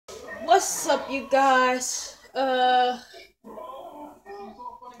What's up, you guys? I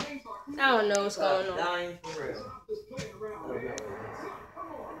don't know what's going on.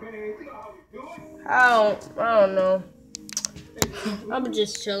 I don't know. I'm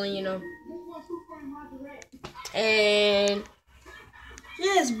just chilling, And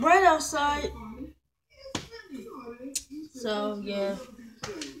yeah, it's bright outside. So yeah.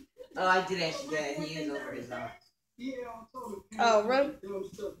 Oh, I did ask you that. He is over his aunt. Oh, really?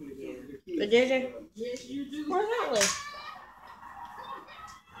 Yeah. But did you? Where's that live?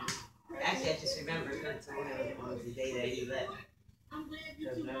 Actually, I just remembered her told him on the day that he left.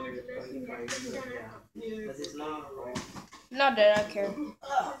 Because remember, was his mom? Not that I care.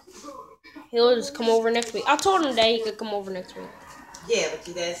 He'll just come over next week. I told him that he could come over next week. Yeah, but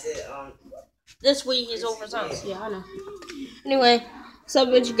your dad said This week he's over his house. Yeah, I know. Anyway, what's up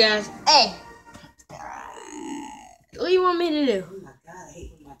with you guys? Hey, what do you want me to do? oh my god, I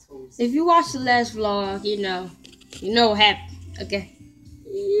hate when my toes. If you watched the last vlog, you know what happened. Okay,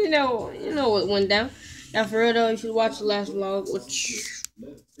 you know what went down. Now for real though, you should watch the last vlog, which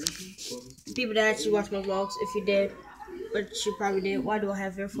people that actually watch my vlogs, if you did, but you probably did. Why do I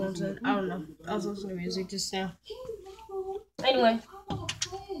have earphones in? I don't know. I was listening to music just now. Anyway,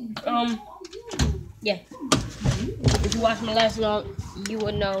 yeah. If you watched my last vlog, you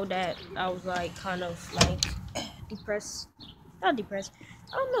would know that I was like kind of like depressed. Not depressed.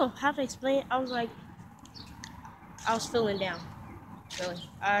 I don't know how to explain it. I was feeling down. Really.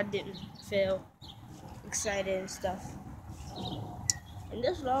 I didn't feel excited and stuff. And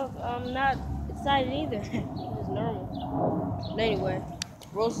this vlog, I'm not excited either. It's just normal. But anyway,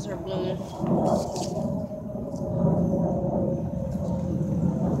 roses are blooming.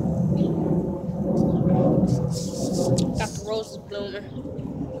 Got the roses blooming.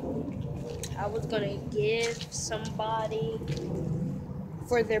 I was gonna give somebody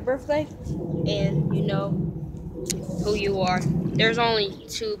for their birthday, and you know who you are. There's only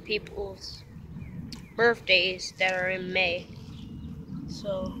 2 people's birthdays that are in May,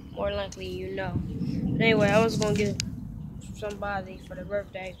 so more likely you know. But anyway, I was gonna give somebody for their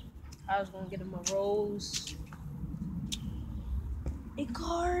birthday. I was gonna get them a rose, a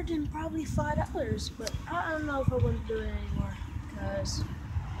card, and probably $5. But I don't know if I want to do it anymore because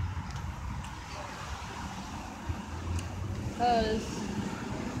I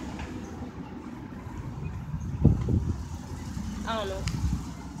don't know.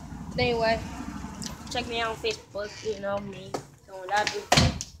 But anyway, check me out on Facebook. You know me. So what I do,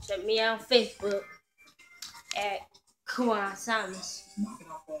 check me out on Facebook at Kawan Thomas.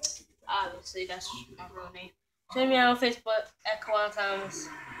 Obviously, that's my real name. Check me out on Facebook at Kawan Thomas.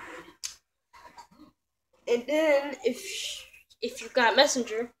 And then if you got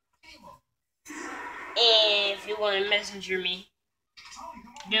Messenger and if you want to messenger me,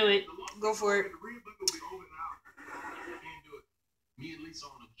 do it. Go for it.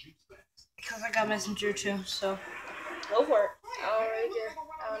 Because I got Messenger too, so go for it. I don't really care.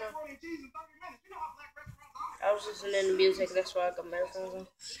 I don't know. I was listening to music, that's why I got my earphones on.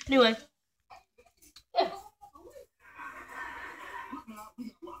 Anyway. Yeah.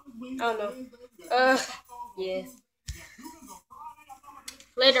 I don't know. Yeah.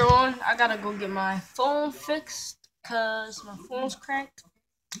 Later on, I gotta go get my phone fixed because my phone's cracked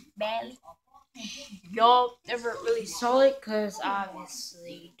badly. Y'all never really saw it because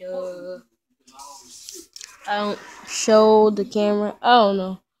obviously, duh. I don't show the camera. I don't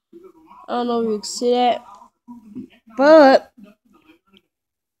know. I don't know if you can see that. But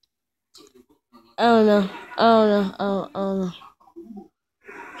I don't know. I don't know. I don't know.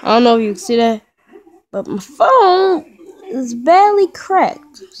 I don't know if you can see that. But my phone is badly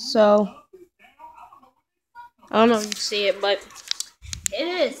cracked. So I don't know if you can see it, but it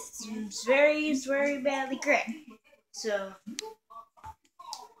is. It's very badly cracked. So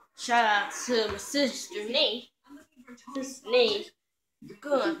shout out to my sister Nate. Sister Nate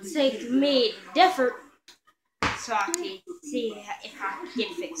gonna take me the effort so I can see if I can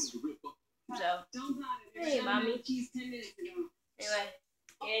get it fixed. So hey mommy. Anyway,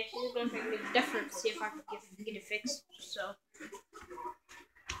 yeah, she's gonna take me the effort to see if I can get it fixed. So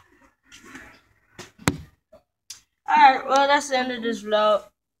alright, well that's the end of this vlog.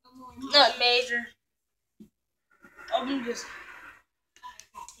 Not major.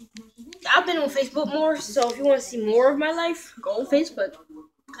 I've been on Facebook more, so if you want to see more of my life, go on Facebook.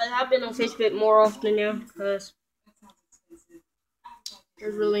 Because I've been on Facebook more often now, because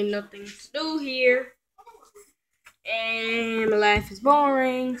there's really nothing to do here. And my life is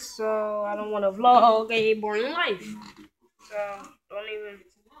boring, so I don't want to vlog a boring life. So, don't even...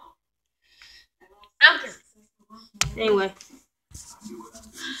 I don't care. Anyway.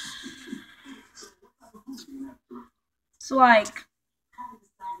 It's like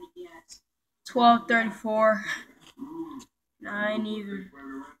 12:34. I ain't even.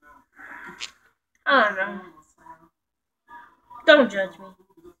 I don't know. Don't judge me.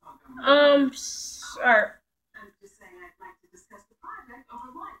 Sorry.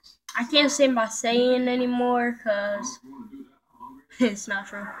 I can't say my saying anymore because it's not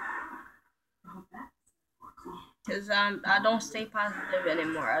true. Because I don't stay positive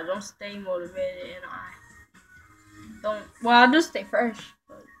anymore. I don't stay motivated, and I don't. Well, I do stay fresh,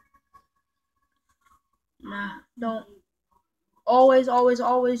 but nah, don't. Always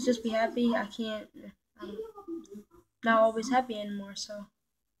just be happy. I can't. I'm not always happy anymore, so.